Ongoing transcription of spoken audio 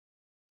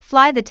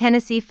Fly the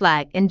Tennessee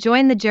flag and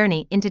join the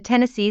journey into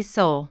Tennessee's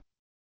soul.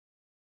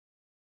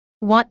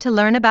 Want to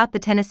learn about the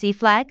Tennessee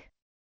flag?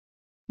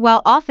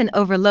 While often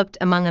overlooked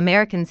among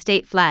American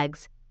state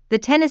flags, the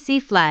Tennessee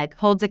flag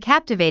holds a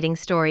captivating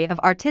story of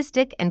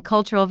artistic and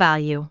cultural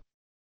value.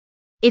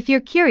 If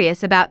you're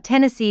curious about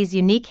Tennessee's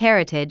unique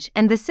heritage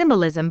and the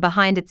symbolism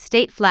behind its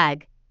state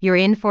flag, you're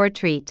in for a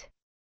treat.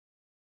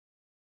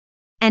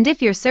 And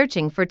if you're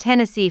searching for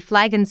Tennessee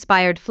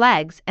flag-inspired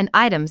flags and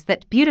items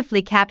that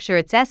beautifully capture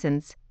its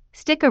essence,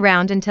 stick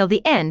around until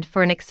the end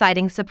for an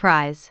exciting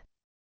surprise.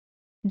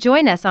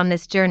 Join us on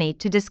this journey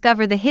to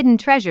discover the hidden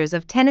treasures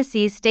of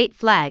Tennessee's state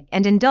flag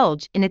and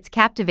indulge in its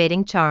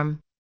captivating charm.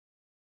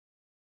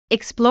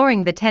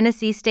 Exploring the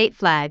Tennessee state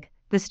flag,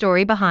 the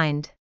story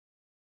behind.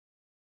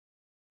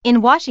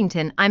 In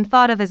Washington, I'm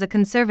thought of as a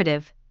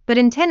conservative, but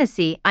in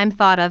Tennessee, I'm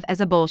thought of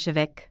as a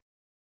Bolshevik.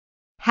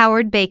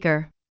 Howard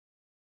Baker.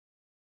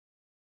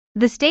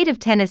 The state of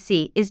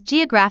Tennessee is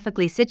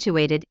geographically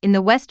situated in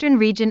the western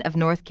region of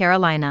North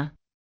Carolina.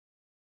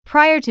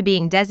 Prior to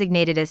being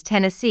designated as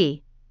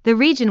Tennessee, the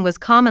region was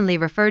commonly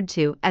referred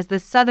to as the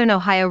Southern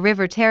Ohio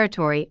River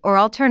Territory or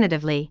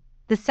alternatively,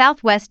 the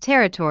Southwest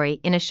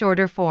Territory in a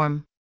shorter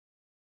form.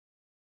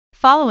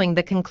 Following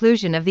the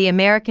conclusion of the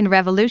American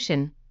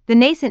Revolution, the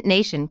nascent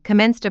nation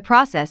commenced a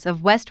process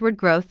of westward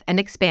growth and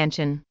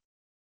expansion.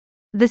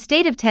 The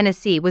state of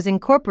Tennessee was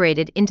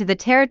incorporated into the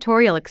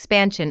territorial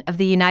expansion of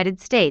the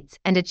United States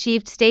and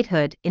achieved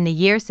statehood in the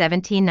year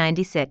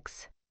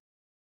 1796.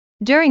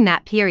 During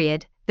that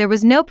period, there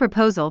was no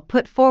proposal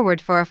put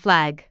forward for a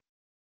flag.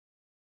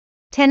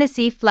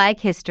 Tennessee flag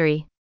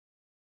history.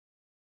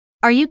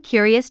 Are you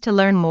curious to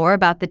learn more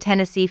about the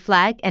Tennessee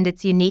flag and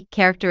its unique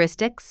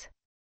characteristics?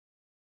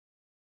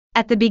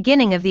 At the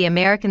beginning of the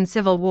American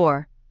Civil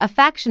War, a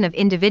faction of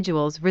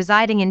individuals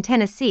residing in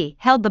Tennessee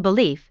held the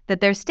belief that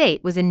their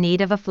state was in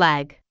need of a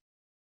flag.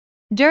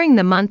 During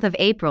the month of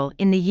April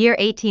in the year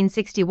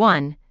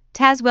 1861,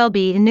 Tazewell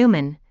B.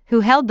 Newman, who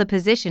held the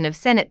position of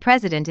Senate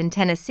President in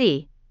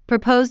Tennessee,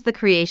 proposed the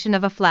creation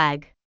of a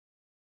flag.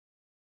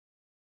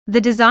 The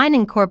design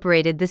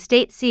incorporated the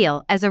state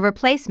seal as a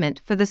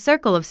replacement for the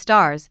circle of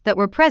stars that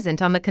were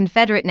present on the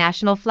Confederate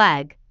national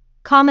flag,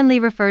 commonly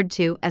referred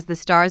to as the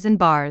Stars and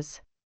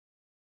Bars.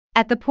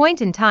 At the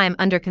point in time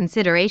under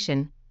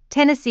consideration,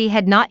 Tennessee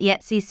had not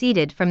yet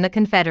seceded from the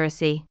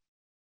Confederacy.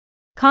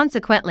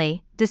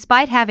 Consequently,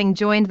 despite having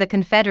joined the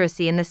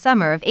Confederacy in the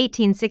summer of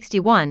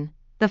 1861,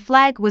 the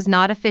flag was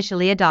not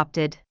officially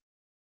adopted.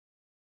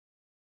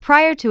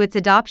 Prior to its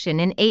adoption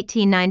in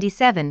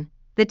 1897,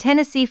 the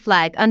Tennessee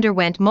flag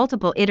underwent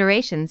multiple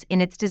iterations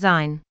in its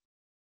design.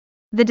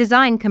 The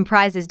design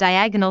comprises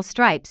diagonal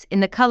stripes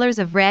in the colors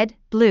of red,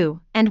 blue,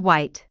 and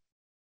white.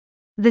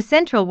 The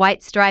central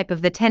white stripe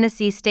of the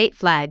Tennessee state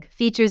flag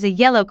features a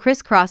yellow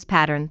crisscross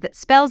pattern that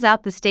spells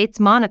out the state's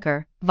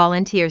moniker,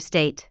 Volunteer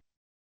State.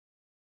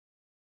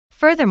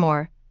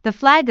 Furthermore, the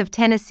flag of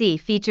Tennessee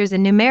features a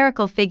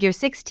numerical figure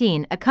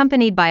 16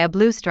 accompanied by a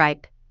blue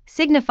stripe,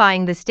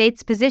 signifying the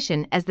state's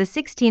position as the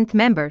 16th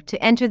member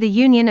to enter the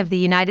Union of the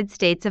United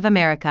States of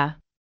America.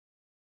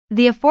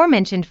 The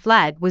aforementioned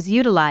flag was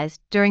utilized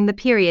during the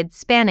period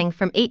spanning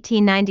from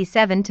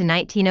 1897 to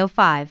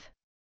 1905.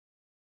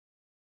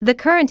 The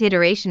current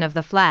iteration of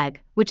the flag,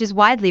 which is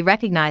widely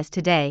recognized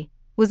today,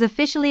 was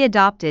officially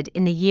adopted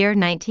in the year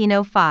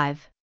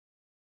 1905.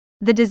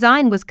 The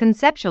design was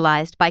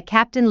conceptualized by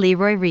Captain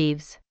Leroy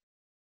Reeves.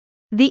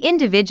 The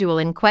individual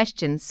in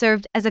question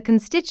served as a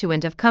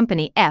constituent of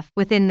Company F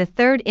within the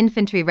 3rd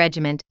Infantry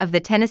Regiment of the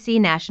Tennessee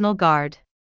National Guard.